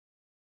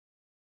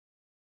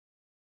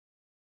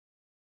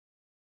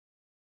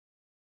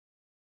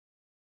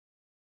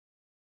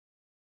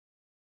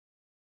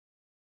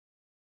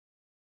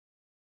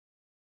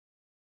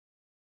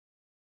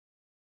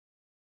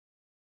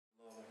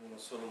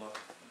Rasulullah.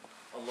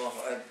 Allahu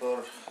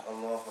Akbar,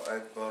 Allahu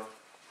Akbar,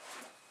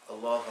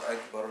 Allahu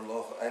Akbar,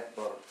 Allahu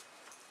Akbar,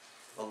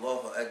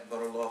 Allahu Akbar,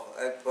 Allahu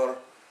Akbar,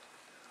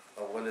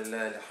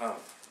 Awwalillahi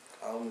alhamd.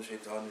 أعوذ من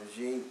الشيطان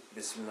الرجيم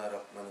بسم الله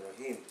الرحمن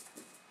الرحيم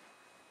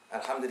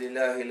الحمد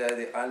لله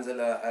الذي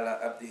أنزل على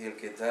عبده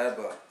الكتاب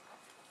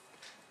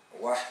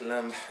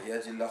واحلم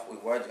يجل له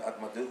وجه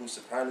أحمده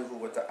سبحانه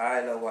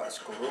وتعالى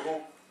وأشكره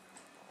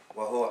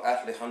وهو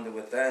أهل الحمد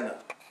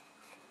والثناء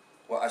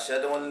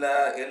وأشهد أن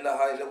لا إله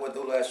إلا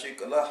الله لا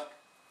شريك له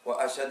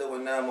وأشهد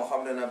أن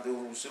محمدا عبده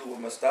ورسوله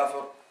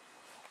المصطفى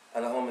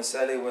اللهم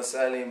صل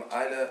وسلم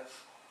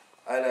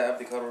على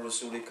عبدك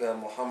ورسولك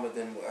محمد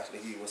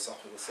وأهله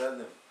وصحبه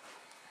وسلم.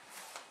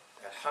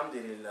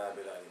 Alhamdulillah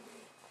bil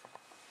alamin.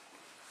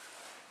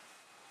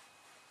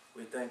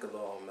 We thank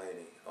Allah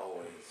Almighty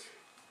always.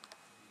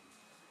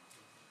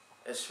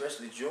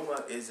 Especially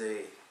Jumah is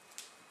a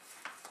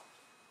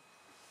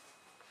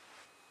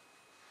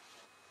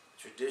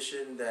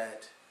tradition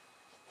that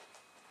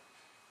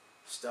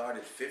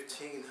started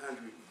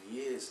 1,500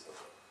 years ago.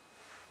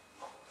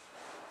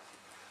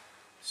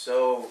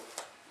 So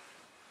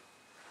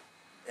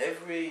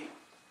every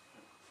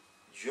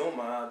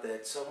Jumah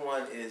that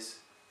someone is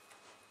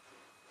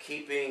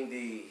keeping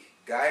the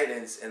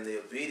guidance and the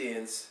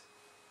obedience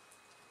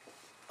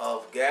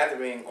of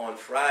gathering on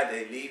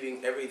Friday,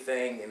 leaving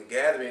everything and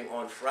gathering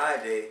on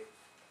Friday,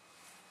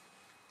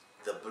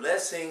 the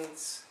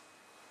blessings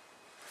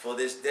for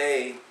this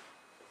day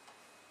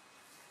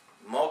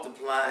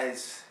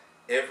multiplies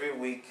every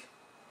week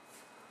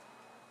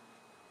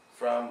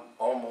from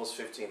almost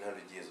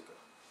 1,500 years ago.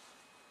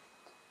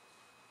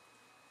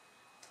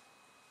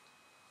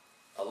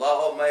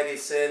 Allah Almighty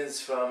sends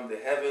from the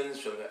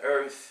heavens, from the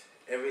earth,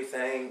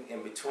 everything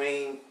in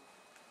between,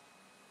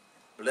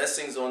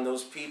 blessings on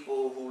those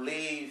people who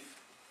leave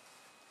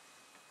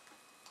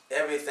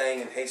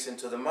everything and hasten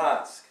to the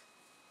mosque.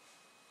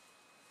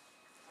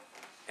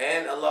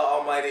 And Allah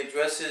Almighty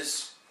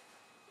addresses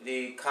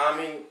the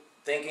common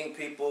thinking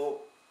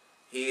people.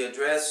 He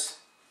addressed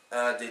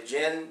the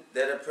jinn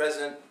that are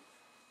present,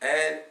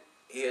 and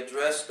He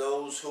addressed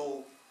those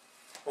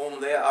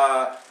whom they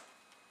are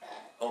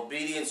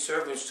obedient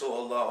servants to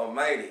Allah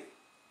Almighty.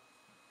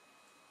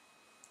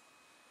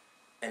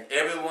 And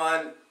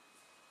everyone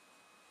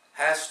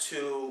has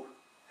to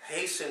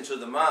hasten to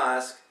the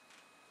mosque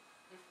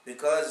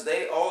because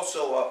they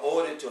also are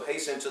ordered to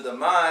hasten to the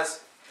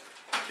mosque,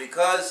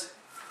 because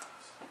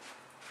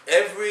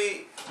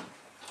every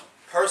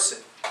person,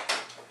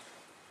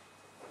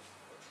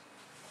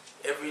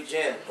 every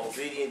jinn,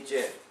 obedient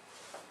jinn,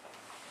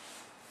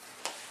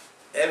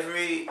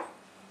 every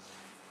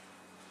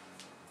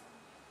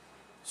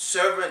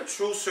servant,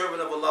 true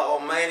servant of Allah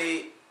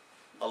Almighty,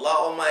 Allah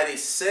Almighty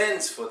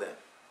sends for them,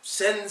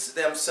 sends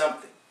them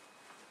something.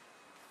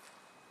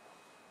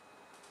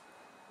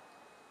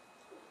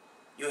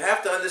 You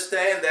have to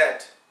understand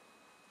that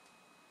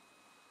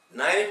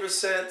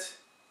 90%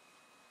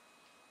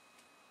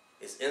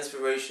 is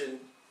inspiration,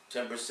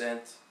 10%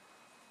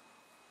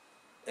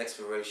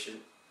 expiration.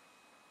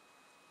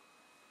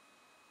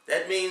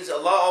 That means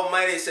Allah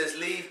Almighty says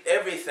leave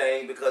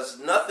everything, because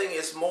nothing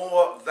is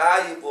more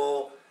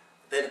valuable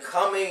than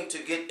coming to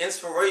get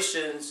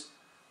inspirations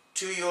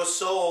to your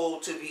soul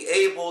to be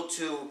able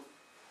to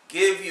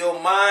give your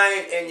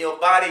mind and your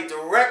body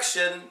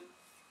direction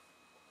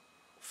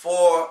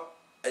for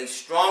a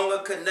stronger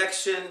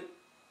connection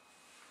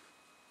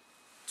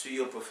to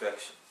your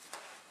perfection.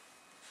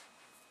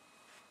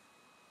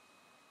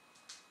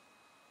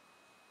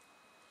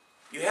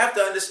 You have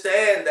to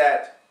understand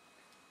that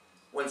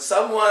when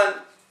someone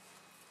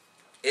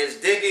is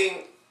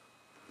digging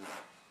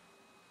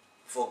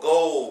for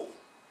gold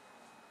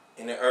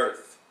in the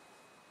earth,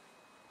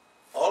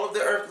 all of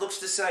the earth looks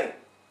the same.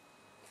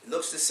 It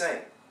looks the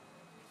same.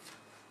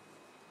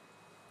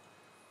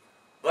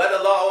 But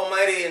Allah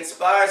Almighty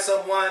inspires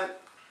someone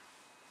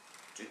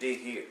to dig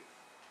here.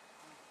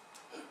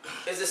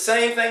 It's the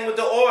same thing with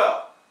the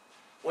oil.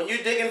 When you're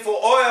digging for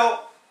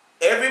oil,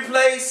 every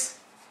place,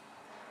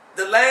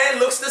 the land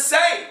looks the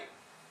same.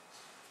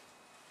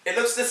 It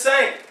looks the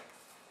same.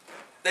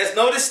 There's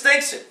no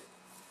distinction.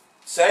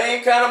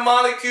 Same kind of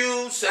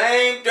molecules,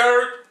 same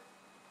dirt,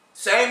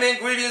 same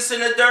ingredients in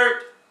the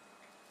dirt.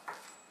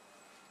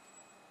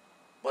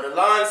 But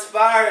Allah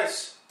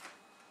inspires,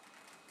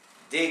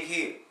 dig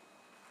here.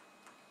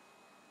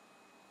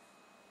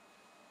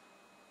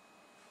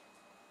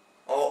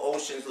 All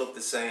oceans look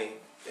the same.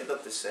 They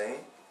look the same.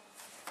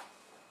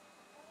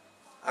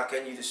 How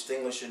can you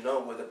distinguish and know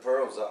where the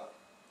pearls are?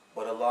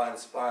 But Allah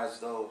inspires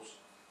those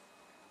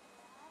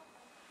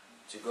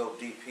to go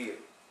deep here.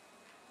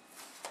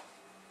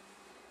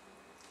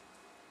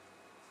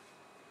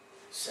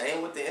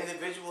 Same with the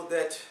individual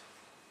that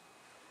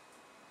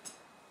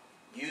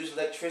use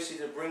electricity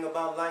to bring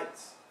about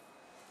lights.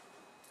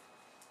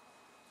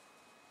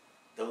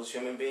 Those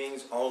human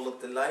beings all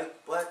looked alike,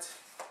 but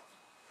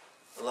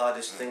Allah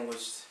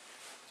distinguished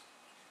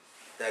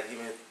that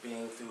human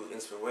being through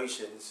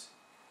inspirations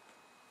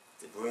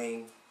to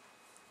bring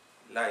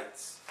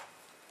lights.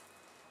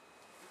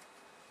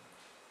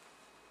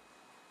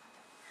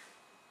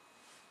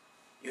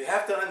 You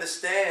have to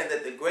understand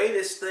that the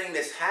greatest thing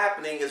that's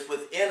happening is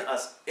within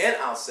us, in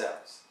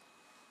ourselves.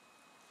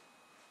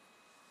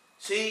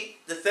 See,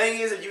 the thing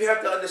is that you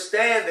have to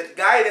understand that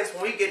guidance,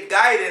 when we get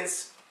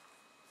guidance,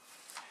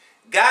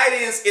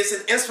 guidance is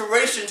an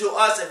inspiration to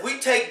us. If we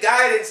take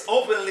guidance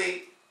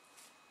openly,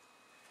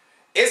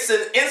 it's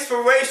an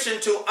inspiration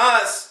to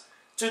us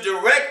to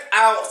direct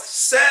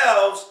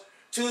ourselves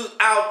to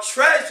our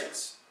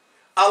treasures.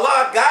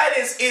 Allah's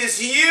guidance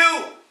is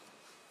you.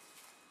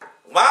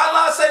 Why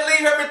Allah said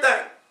leave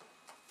everything?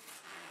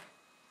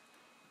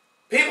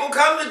 People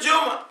come to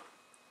Jumah.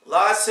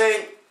 Allah is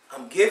saying,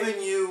 I'm giving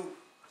you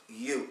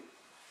you.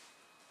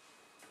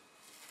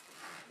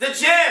 The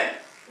jinn.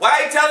 Why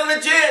are you telling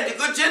the jinn, the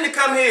good jinn, to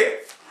come here?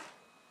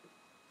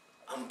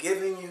 I'm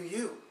giving you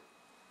you.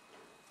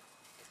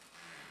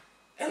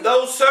 And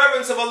those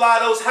servants of Allah,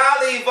 those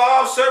highly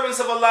evolved servants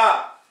of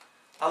Allah,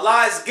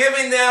 Allah is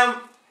giving them,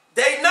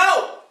 they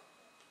know.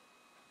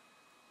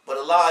 But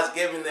Allah is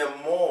giving them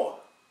more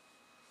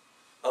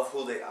of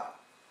who they are.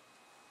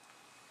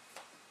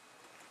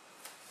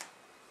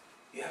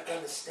 You have to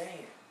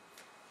understand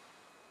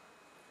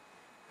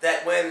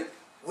that when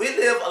we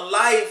live a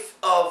life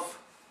of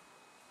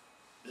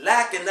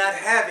lack and not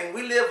having,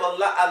 we live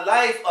a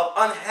life of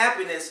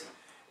unhappiness,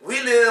 we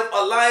live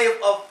a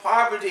life of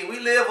poverty, we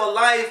live a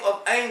life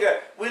of anger,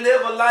 we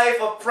live a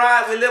life of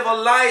pride, we live a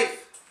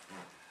life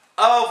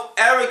of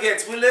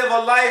arrogance, we live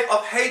a life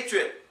of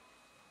hatred.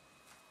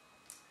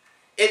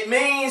 It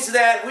means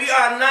that we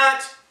are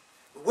not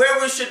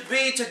where we should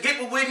be to get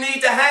what we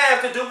need to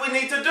have, to do what we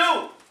need to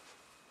do.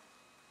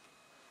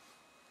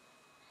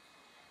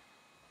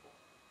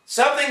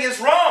 Something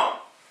is wrong.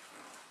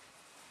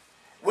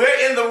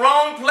 We're in the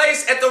wrong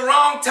place at the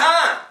wrong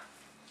time.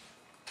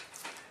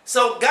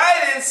 So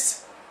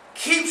guidance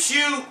keeps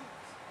you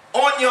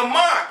on your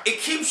mark. It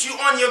keeps you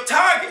on your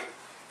target.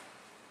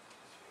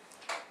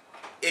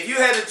 If you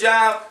had a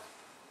job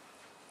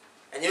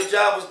and your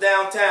job was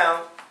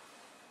downtown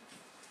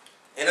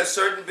in a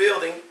certain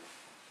building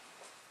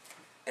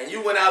and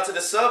you went out to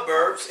the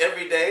suburbs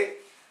every day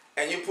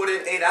and you put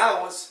in 8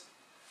 hours,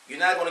 you're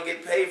not going to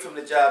get paid from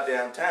the job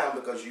downtown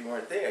because you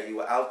weren't there. You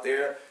were out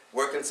there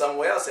working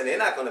somewhere else and they're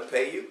not going to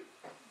pay you.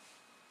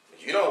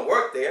 You don't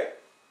work there.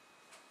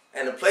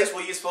 And the place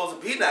where you're supposed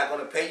to be not going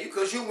to pay you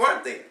because you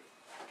weren't there.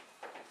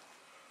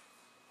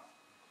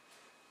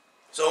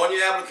 So on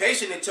your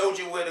application, it told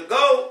you where to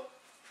go.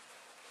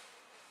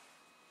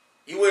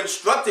 You were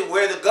instructed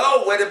where to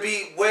go, where to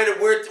be, where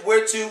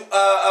to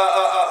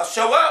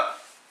show up.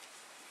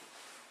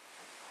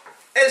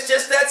 It's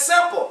just that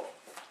simple.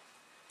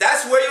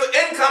 That's where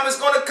your income is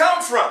going to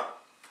come from.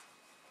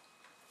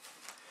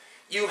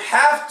 You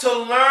have to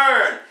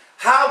learn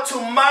how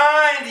to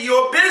mind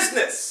your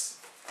business.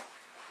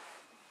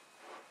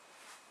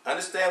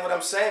 Understand what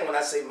I'm saying when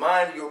I say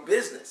mind your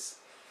business.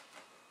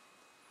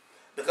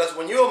 Because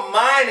when you're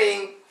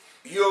minding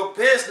your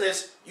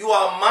business, you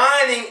are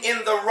mining in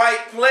the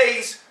right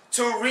place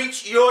to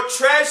reach your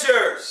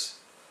treasures.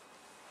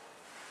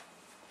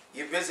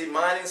 You're busy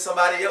minding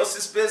somebody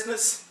else's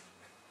business,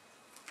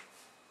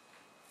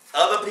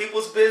 other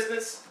people's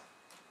business.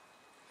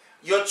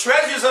 Your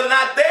treasures are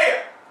not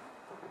there.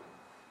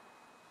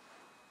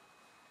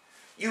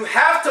 You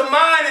have to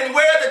mine in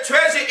where the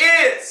treasure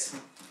is.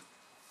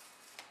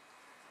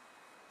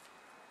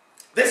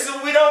 This is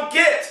what we don't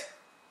get.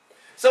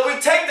 So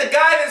we take the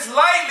guidance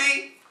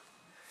lightly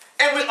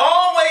and we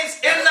always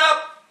end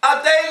up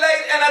a day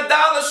late and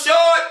 $1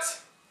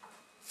 short.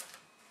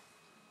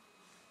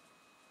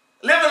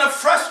 Living a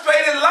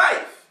frustrated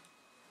life.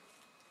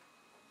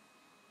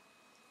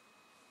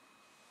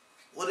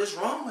 What is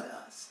wrong with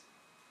us?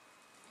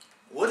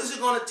 What is it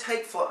going to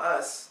take for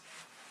us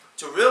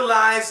to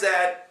realize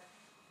that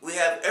we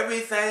have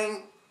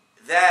everything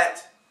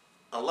that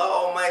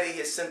Allah Almighty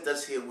has sent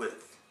us here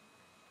with?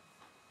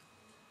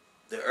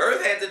 The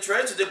earth had the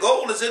treasure. The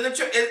gold is in the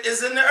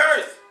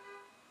earth.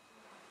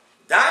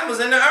 Diamonds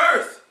in the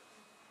earth.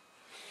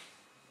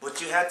 But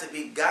you have to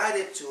be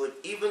guided to it,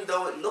 even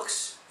though it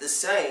looks the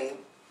same.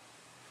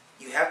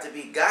 You have to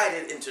be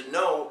guided and to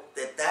know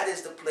that that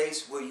is the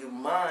place where you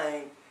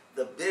mind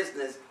the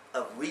business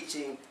of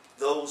reaching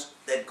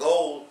that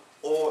gold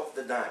or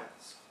the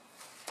diamonds.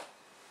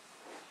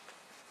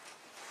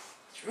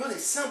 It's really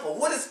simple.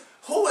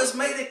 Who has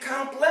made it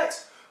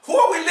complex? Who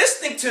are we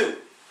listening to?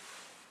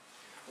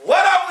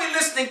 What are we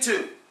listening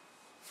to?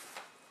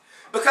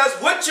 Because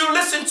what you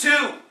listen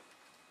to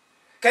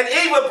can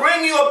either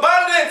bring you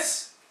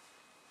abundance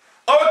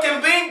or it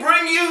can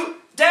bring you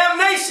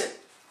damnation.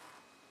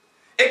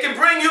 It can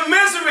bring you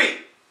misery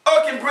or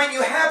it can bring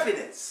you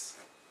happiness.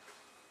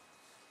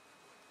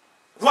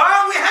 Why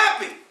are we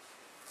happy?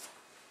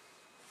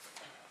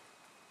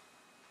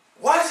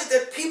 Why is it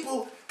that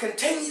people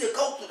continue to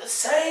go through the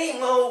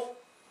same old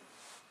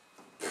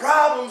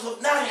problems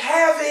of not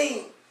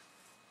having?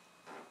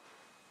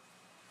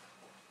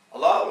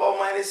 Allah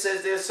Almighty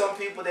says there are some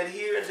people that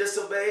hear and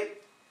disobey,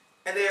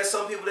 and there are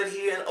some people that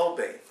hear and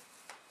obey.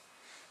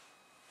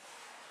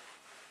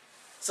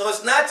 So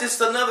it's not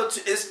just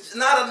it's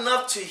not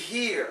enough to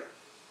hear.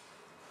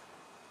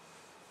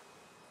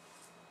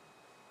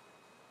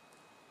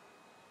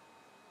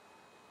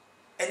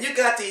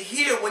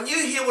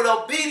 hear with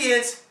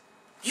obedience,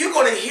 you're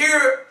going to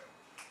hear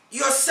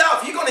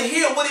yourself. You're going to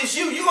hear what is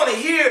you. You're going to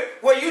hear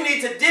where you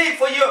need to dig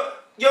for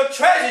your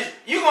treasures.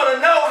 You're going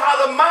to know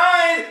how to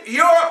mind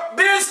your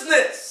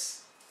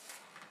business.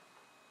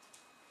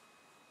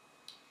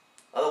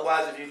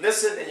 Otherwise, if you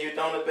listen and you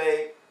don't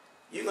obey,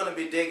 you're going to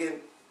be digging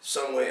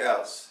somewhere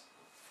else.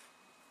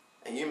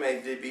 And you may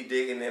be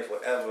digging there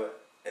forever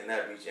and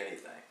not reach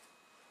anything.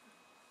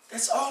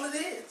 That's all it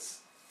is.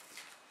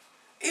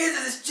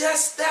 It is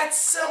just that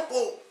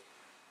simple.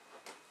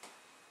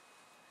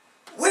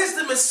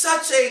 Wisdom is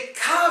such a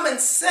common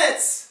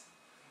sense,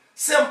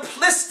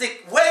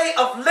 simplistic way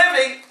of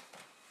living.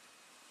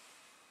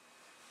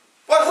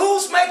 But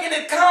who's making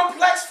it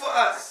complex for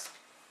us?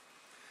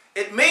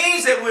 It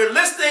means that we're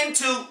listening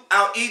to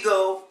our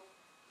ego,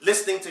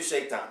 listening to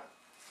Shaitan.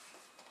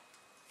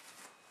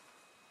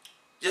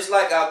 Just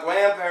like our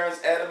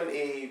grandparents, Adam and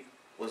Eve,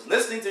 was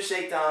listening to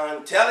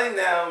Shaitan, telling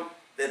them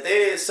that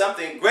there is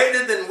something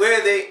greater than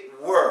where they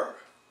were.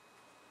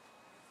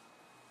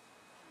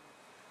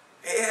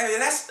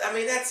 And that's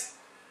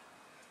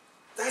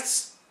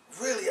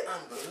really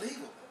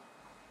unbelievable.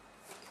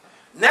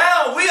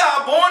 Now we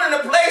are born in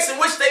a place in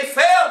which they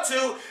failed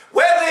to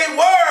where they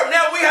were.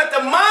 Now we have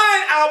to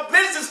mind our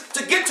business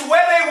to get to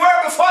where they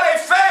were before they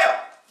failed.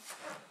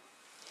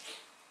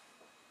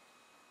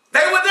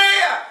 They were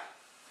there.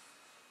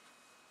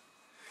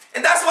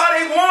 And that's why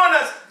they warn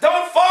us,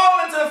 don't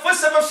fall into the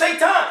footsteps of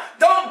Shaitan.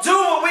 Don't do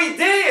what we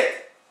did.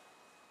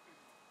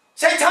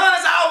 Shaitan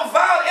is our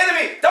vile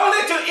enemy. Don't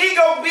let your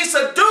ego be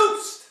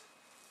seduced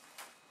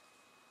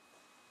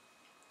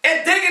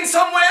and digging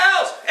somewhere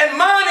else and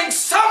minding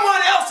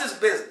someone else's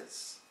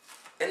business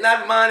and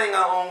not minding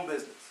our own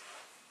business.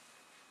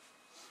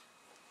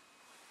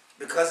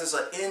 Because it's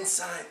an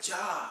inside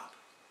job.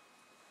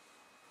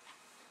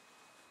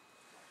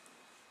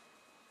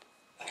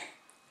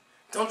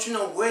 Don't you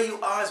know where you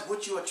are is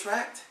what you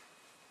attract?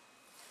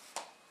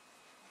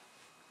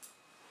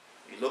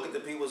 You look at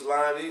the people's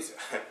lives,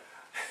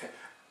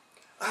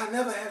 I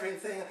never have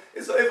anything.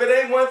 So if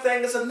it ain't one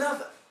thing, it's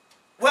another.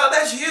 Well,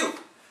 that's you.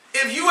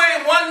 If you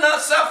ain't one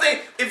something,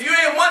 if you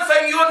ain't one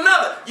thing, you're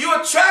another.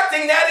 You're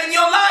attracting that in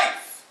your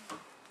life.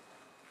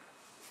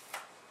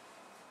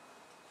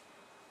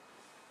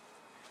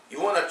 You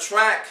want to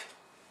track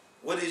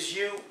what is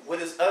you,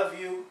 what is of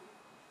you.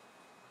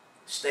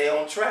 Stay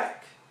on track.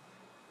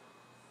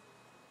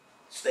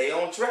 Stay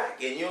on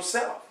track in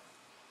yourself.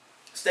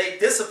 Stay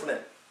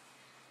disciplined.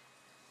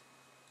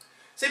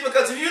 See,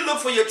 because if you look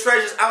for your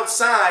treasures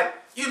outside,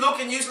 you're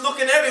looking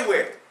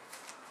everywhere.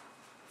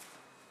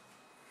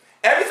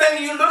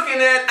 Everything you're looking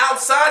at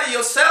outside of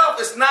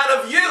yourself is not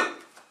of you.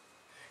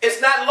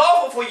 It's not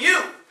lawful for you.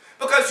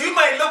 Because you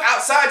may look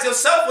outside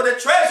yourself for the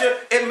treasure,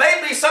 it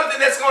may be something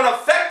that's going to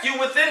affect you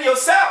within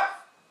yourself.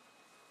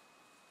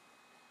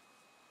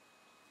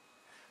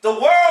 The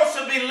world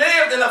should be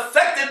lived and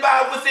affected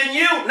by within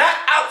you, not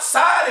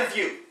outside of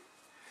you.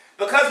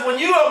 Because when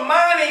you are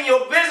minding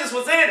your business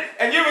within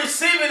and you're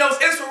receiving those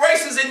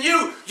inspirations in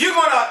you, you're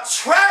going to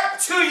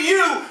attract to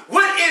you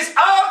what is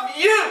of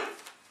you.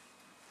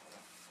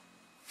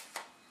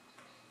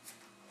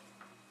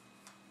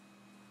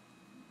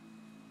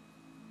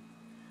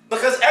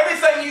 Because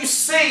everything you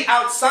see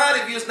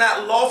outside of you is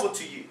not lawful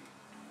to you.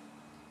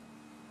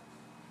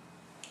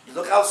 You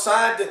look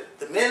outside,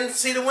 the men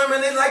see the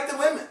women, they like the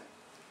women.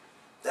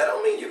 That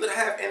don't mean you could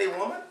have any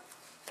woman.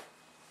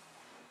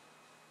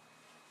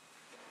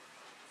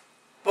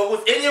 But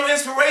within your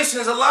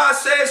inspirations, Allah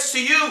says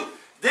to you,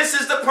 this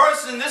is the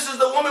person, this is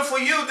the woman for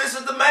you, this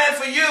is the man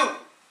for you.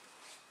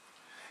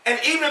 And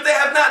even if they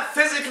have not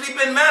physically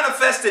been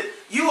manifested,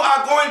 you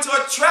are going to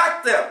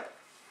attract them.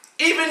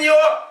 Even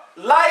your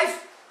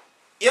life,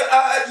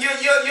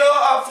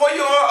 for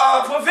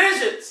your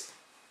provisions.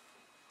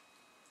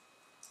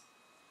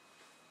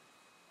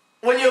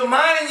 When you're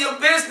minding your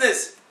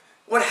business,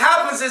 what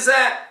happens is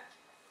that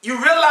you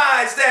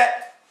realize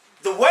that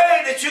the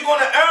way that you're going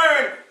to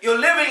earn your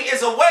living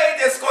is a way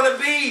that's going to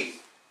be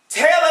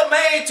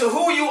tailor-made to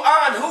who you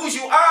are and whose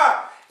you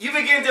are. You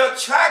begin to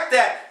attract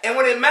that. And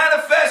when it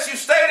manifests, you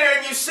stay there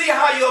and you see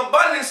how your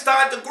abundance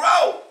starts to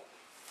grow.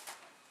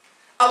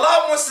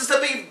 Allah wants us to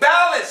be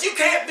balanced. You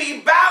can't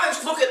be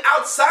balanced looking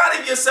outside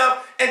of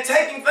yourself and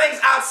taking things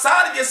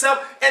outside of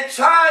yourself and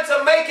trying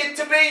to make it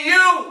to be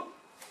you.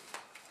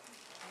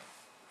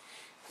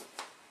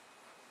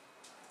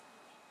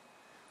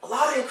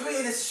 Allah didn't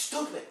create us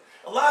stupid.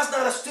 Allah is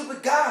not a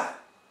stupid God.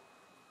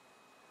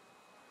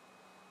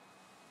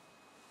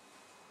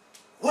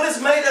 What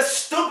has made us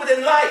stupid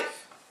in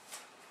life?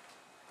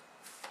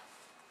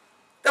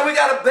 That we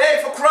got to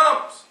beg for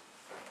crumbs.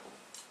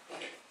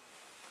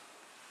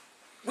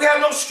 We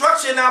have no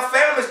structure in our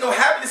families, no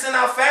happiness in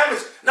our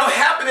families, no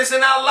happiness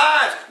in our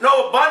lives,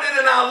 no abundance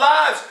in our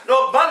lives,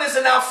 no abundance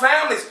in our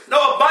families,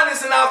 no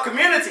abundance in our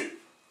community.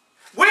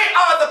 We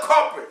are the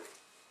culprit.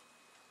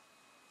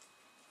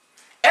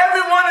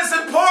 Everyone is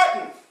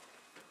important.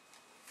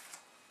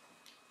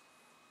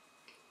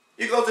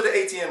 You go to the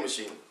ATM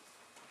machine.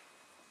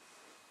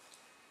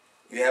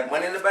 You have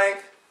money in the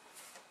bank.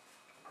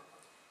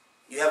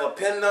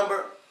 PIN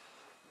number,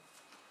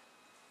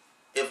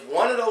 if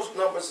one of those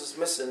numbers is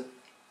missing,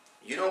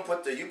 you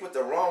put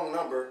the wrong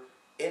number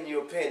in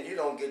your PIN, you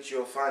don't get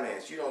your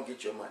finance, you don't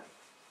get your money.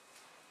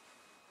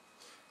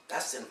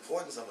 That's the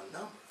importance of a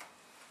number.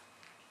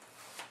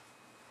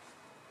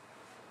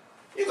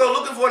 You go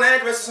looking for an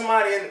address to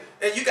somebody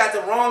and you got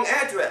the wrong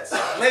address,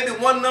 maybe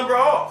one number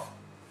off.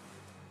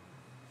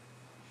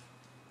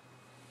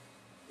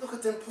 Look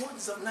at the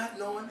importance of not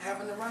knowing,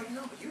 having the right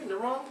number. You're in the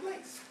wrong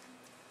place.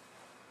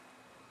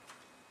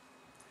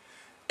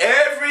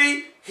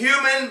 Every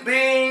human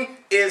being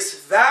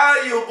is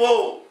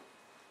valuable.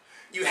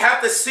 You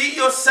have to see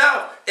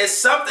yourself as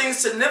something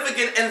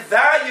significant and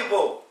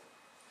valuable.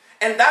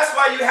 And that's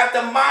why you have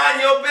to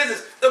mind your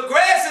business. The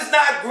grass is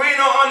not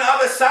greener on the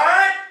other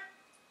side.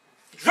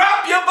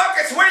 Drop your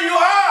buckets where you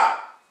are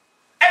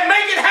and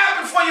make it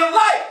happen for your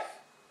life.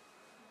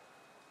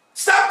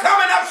 Stop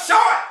coming up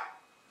short.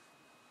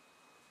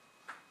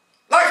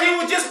 Like you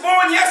were just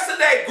born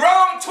yesterday,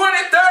 grown 20,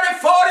 30,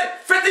 40,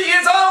 50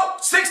 years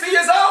old, 60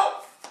 years old.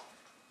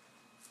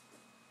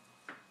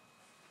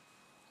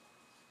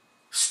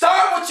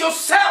 Start with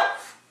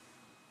yourself.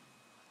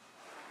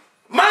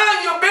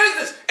 Mind your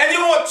business and you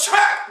will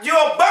attract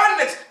your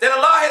abundance that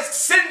Allah has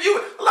sent you.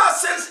 Allah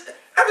says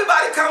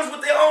everybody comes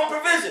with their own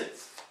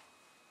provisions.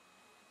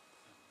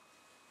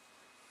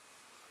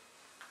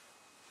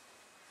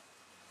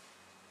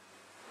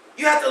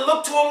 You have to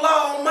look to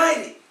Allah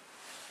Almighty.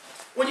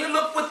 When you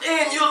look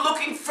within, you're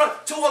looking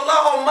to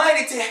Allah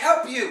Almighty to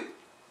help you.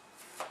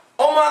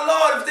 Oh my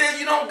Lord, if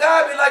you don't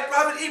guide me, like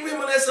Prophet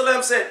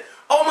Ibrahim said,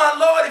 oh my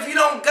Lord, if you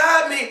don't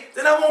guide me,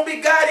 then I won't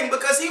be guiding,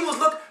 because he was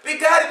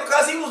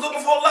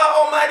looking for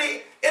Allah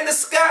Almighty in the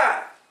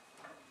sky.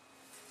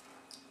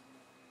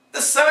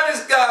 The sun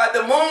is God,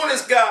 the moon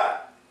is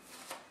God.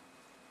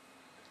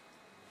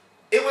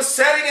 It was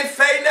setting and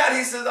fading out.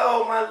 He says,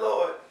 oh my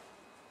Lord,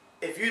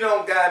 if you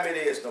don't guide me,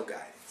 there is no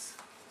guidance.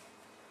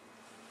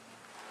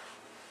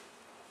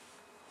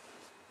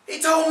 He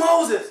told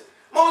Moses.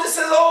 Moses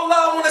says, oh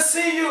Allah, I want to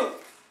see you.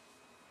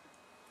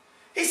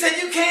 He said,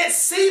 you can't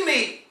see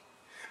me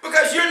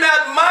because you're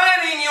not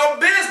minding your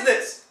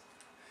business.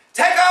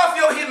 Take off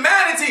your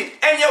humanity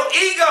and your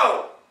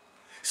ego.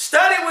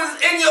 Study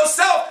within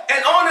yourself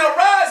and on the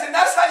horizon.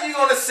 That's how you're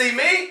going to see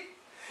me.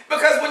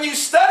 Because when you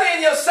study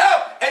in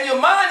yourself and you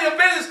mind your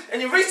business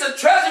and you reach the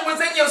treasure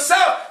within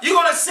yourself, you're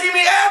going to see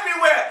me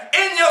everywhere,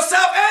 in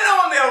yourself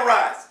and on the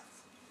horizon.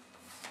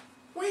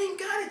 We ain't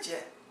got it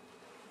yet.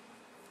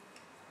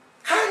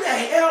 How in the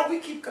hell we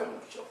keep coming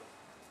up short?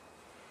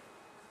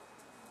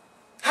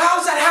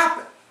 How's that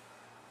happen?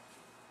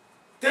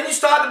 Then you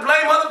start to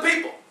blame other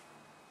people.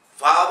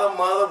 Father,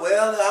 mother,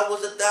 well, I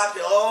was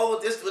adopted. Oh,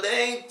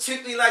 they ain't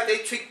treat me like they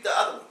treat the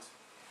other ones.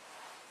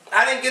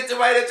 I didn't get the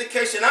right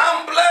education.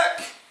 I'm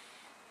black.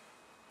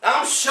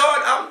 I'm short.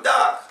 I'm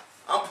dark.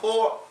 I'm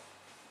poor.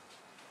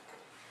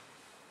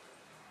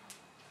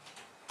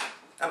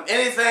 I'm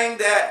anything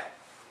that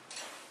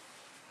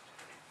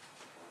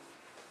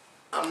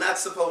I'm not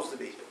supposed to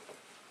be.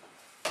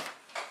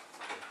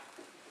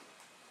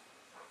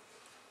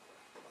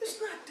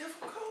 It's not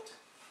difficult.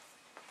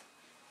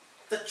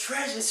 The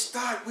treasures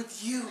start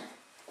with you.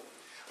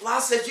 Allah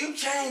says, you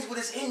change what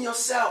is in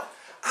yourself.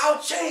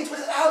 I'll change what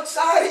is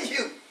outside of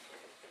you.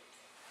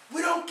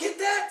 We don't get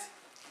that.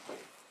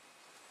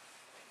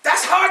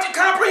 That's hard to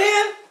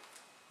comprehend.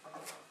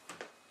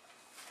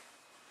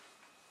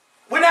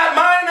 We're not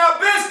minding our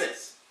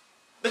business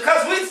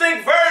because we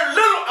think very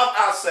little of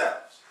ourselves.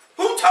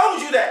 Who told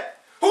you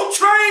that? Who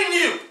trained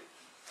you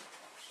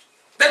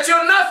that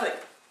you're nothing?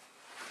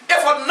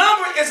 If a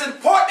number is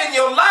important in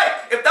your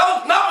life, if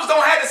those numbers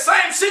don't have the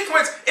same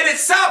sequence in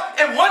itself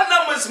and one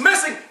number is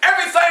missing,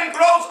 everything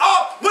blows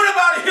off. What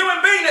about a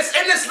human being that's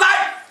in this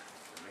life?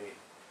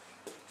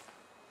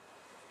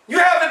 You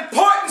have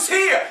importance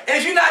here, and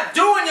if you're not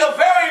doing your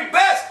very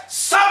best,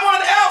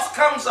 someone else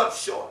comes up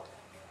short.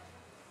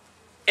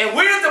 And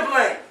we're to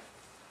blame.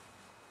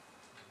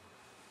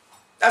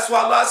 That's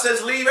why Allah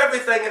says, leave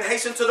everything and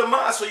hasten to the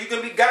mosque so you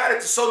can be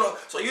guided, so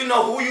you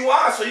know who you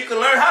are, so you can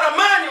learn how to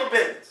mind your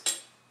business.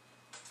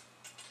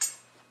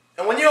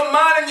 And when you're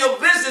minding your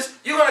business,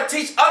 you're going to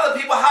teach other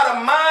people how to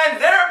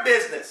mind their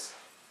business.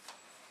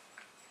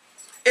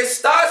 It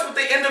starts with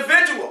the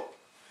individual.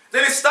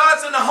 Then it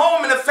starts in the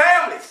home and the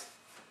families.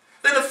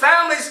 Then the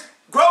families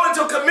grow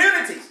into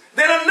communities.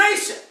 Then a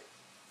nation.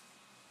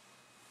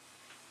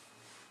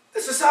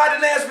 The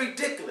society now is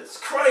ridiculous,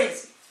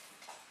 crazy.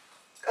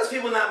 Because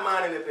people are not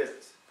minding their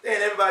business. They're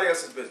in everybody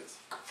else's business.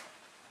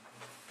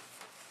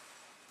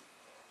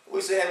 We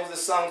used to have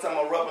this song talking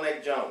about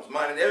Rubberneck Jones,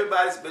 minding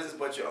everybody's business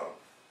but your own.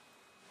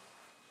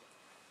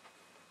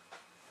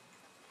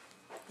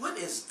 What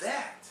is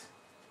that?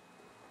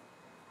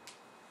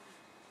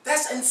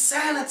 That's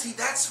insanity.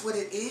 That's what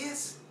it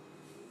is.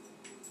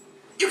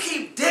 You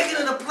keep digging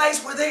in a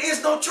place where there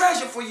is no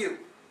treasure for you.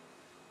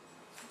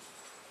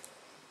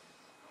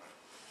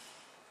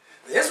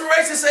 The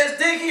inspiration says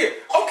dig here.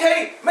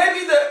 Okay,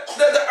 maybe the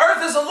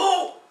earth is a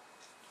little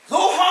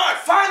hard.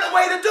 Find a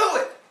way to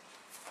do it.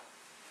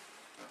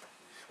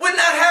 We're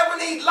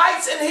need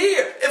lights in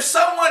here. If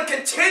someone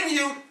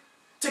continued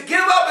to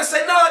give up and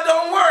say, no, it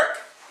don't work.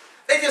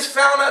 They just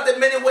found out that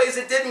many ways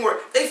it didn't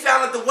work. They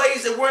found out the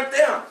ways that weren't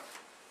them.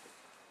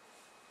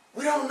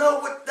 We don't know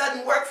what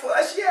doesn't work for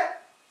us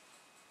yet.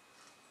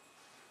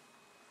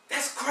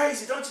 That's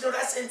crazy. Don't you know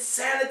that's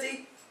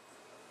insanity?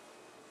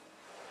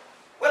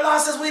 Well, Allah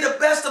says we the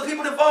best of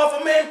people evolved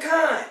for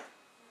mankind.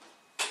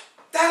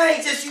 That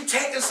ain't just you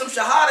taking some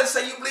shahada and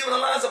say you believe in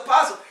Allah as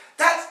apostle.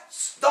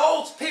 That's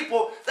those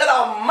people that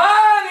are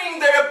minding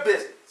their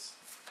business.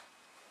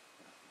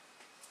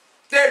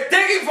 They're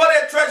digging for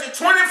their treasure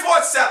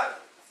 24/7.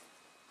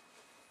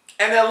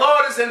 And their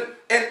Lord is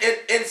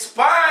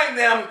inspiring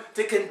them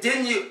to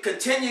continue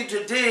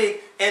to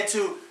dig and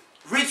to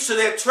reach to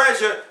their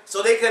treasure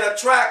so they can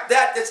attract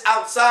that that's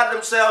outside of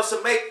themselves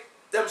to make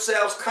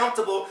themselves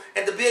comfortable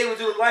and to be able to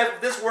do the life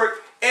of this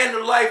work and the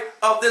life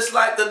of this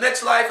life, the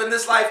next life and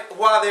this life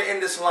while they're in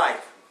this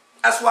life.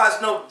 That's why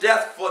it's no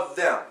death for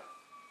them.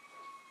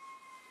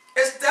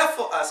 It's death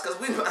for us because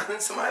we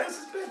mind somebody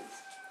else's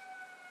business.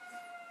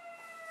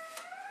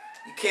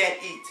 You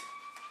can't eat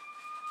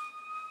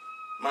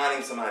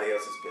minding somebody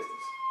else's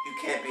business. You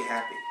can't be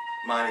happy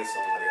minding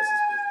somebody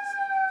else's business.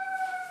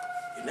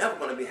 You're never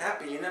going to be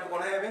happy. You're never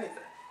going to have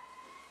anything.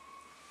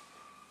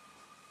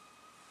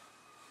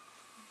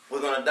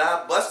 We're going to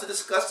die busted,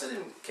 disgusted,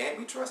 and can't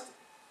be trusted.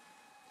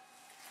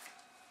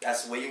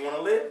 That's the way you want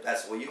to live.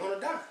 That's the way you're going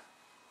to die.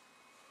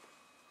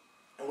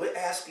 And we're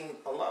asking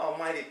Allah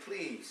Almighty,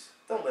 please,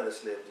 don't let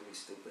us live to be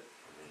stupid.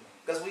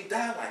 Because we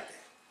die like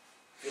that.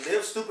 If you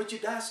live stupid, you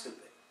die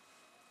stupid.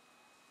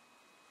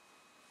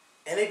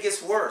 And it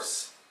gets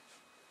worse.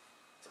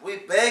 So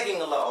we're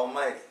begging Allah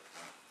Almighty,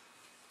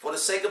 for the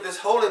sake of this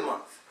holy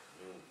month,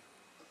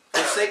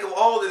 for the sake of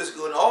all that is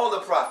good and all the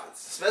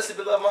prophets, especially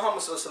beloved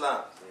Muhammad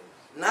SAW,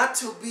 not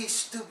to be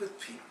stupid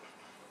people,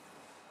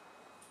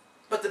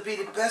 but to be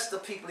the best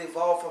of people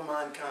evolved for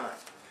mankind.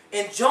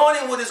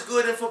 Enjoining what is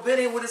good and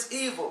forbidding what is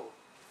evil.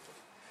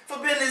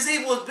 Forbidding is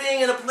evil is being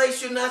in a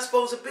place you're not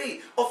supposed to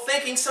be, or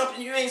thinking something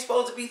you ain't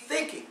supposed to be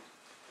thinking.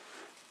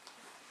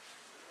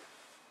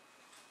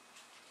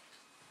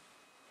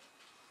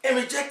 And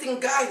rejecting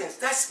guidance,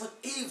 that's what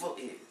evil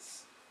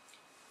is.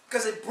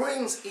 Because it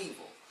brings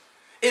evil.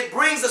 It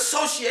brings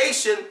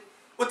association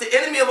with the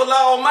enemy of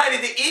Allah Almighty,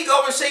 the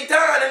ego and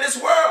shaitan in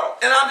this world,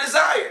 and our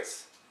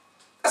desires.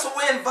 That's what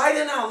we're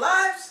inviting in our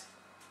lives.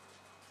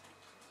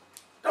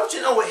 Don't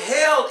you know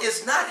hell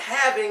is not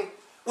having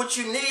what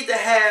you need to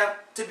have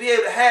to be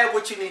able to have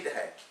what you need to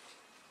have.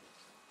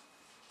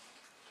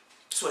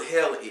 That's what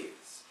hell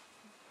is.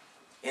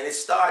 And it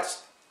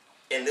starts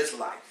in this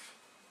life.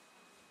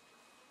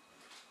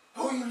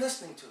 Who are you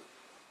listening to?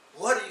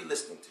 What are you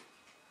listening to?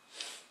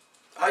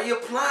 Are you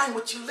applying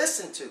what you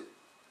listen to?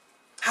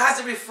 How's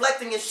it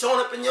reflecting and showing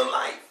up in your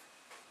life?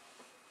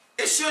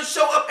 It should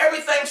show up,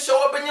 everything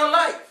show up in your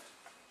life.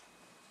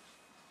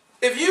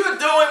 If you're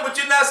doing what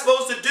you're not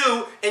supposed to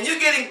do and you're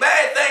getting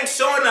bad things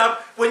showing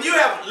up, when you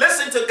have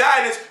listened to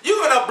guidance, you're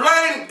going to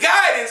blame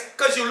guidance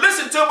because you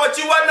listened to it but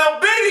you wasn't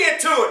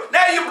obedient to it.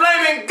 Now you're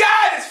blaming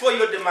guidance for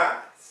your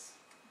demise.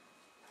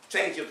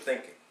 Change your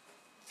thinking.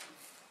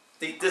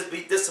 Just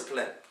be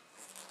disciplined.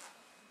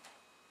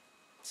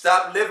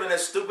 Stop living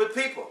as stupid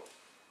people.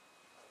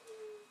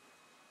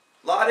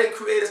 Allah didn't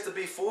create us to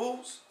be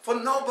fools for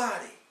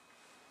nobody.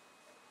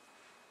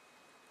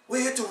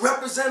 We're here to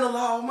represent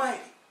Allah Almighty.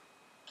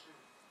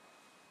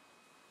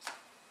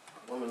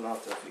 Woman,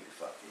 not to speak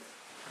about you.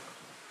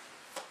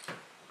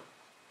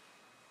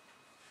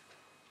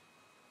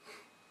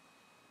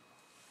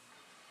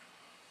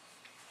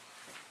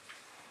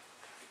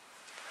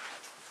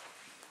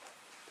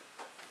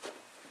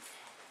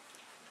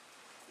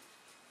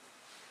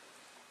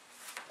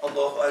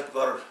 Allahu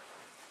Akbar,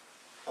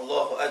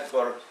 Allahu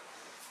Akbar,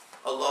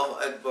 Allahu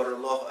Akbar,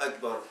 Allahu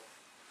Akbar,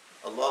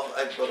 Allahu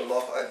Akbar,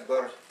 Allahu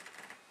Akbar,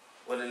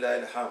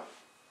 walillahi alhamd.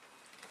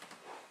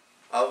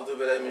 A'udhu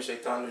billahi min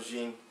shaitan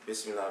rajim,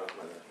 bismillah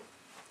ar-Rahman ar-Rahim.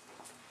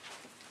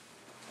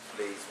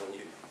 Please, when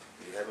you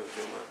haven't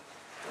Jumah,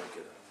 don't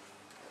get up.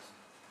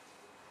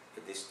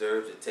 It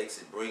disturbs, it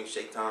takes, it brings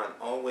shaitan,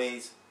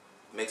 always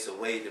makes a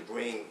way to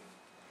bring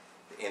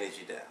the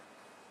energy down.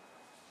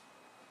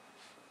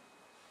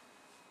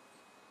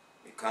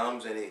 He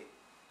comes and he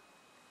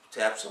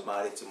taps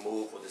somebody to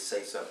move or to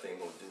say something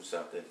or do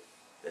something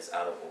that's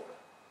out of order.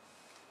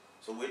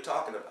 So we're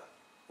talking about,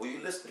 who are you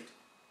listening to?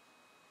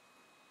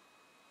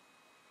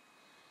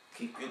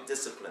 Keep your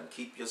discipline,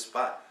 keep your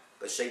spot,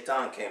 because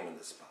shaitan came in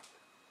the spot.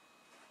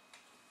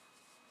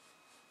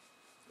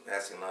 We're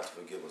asking Allah to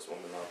forgive us.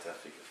 Woman, Allah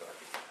ta'fiq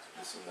al-Fatiha.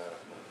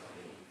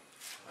 Bismillahirrahmanirrahim.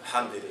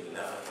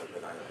 Alhamdulillah,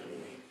 Rabbil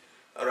Alameen.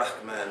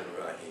 Ar-Rahman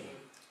Ar-Rahim.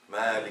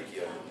 Malik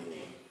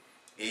Yawmiddin.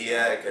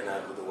 إياك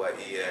نعبد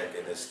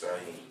وإياك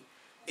نستعين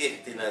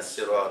اهدنا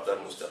الصراط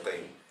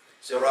المستقيم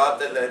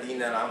صراط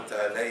الذين أنعمت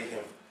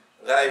عليهم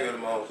غير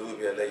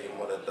المغضوب عليهم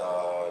ولا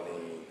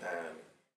الضالين آمين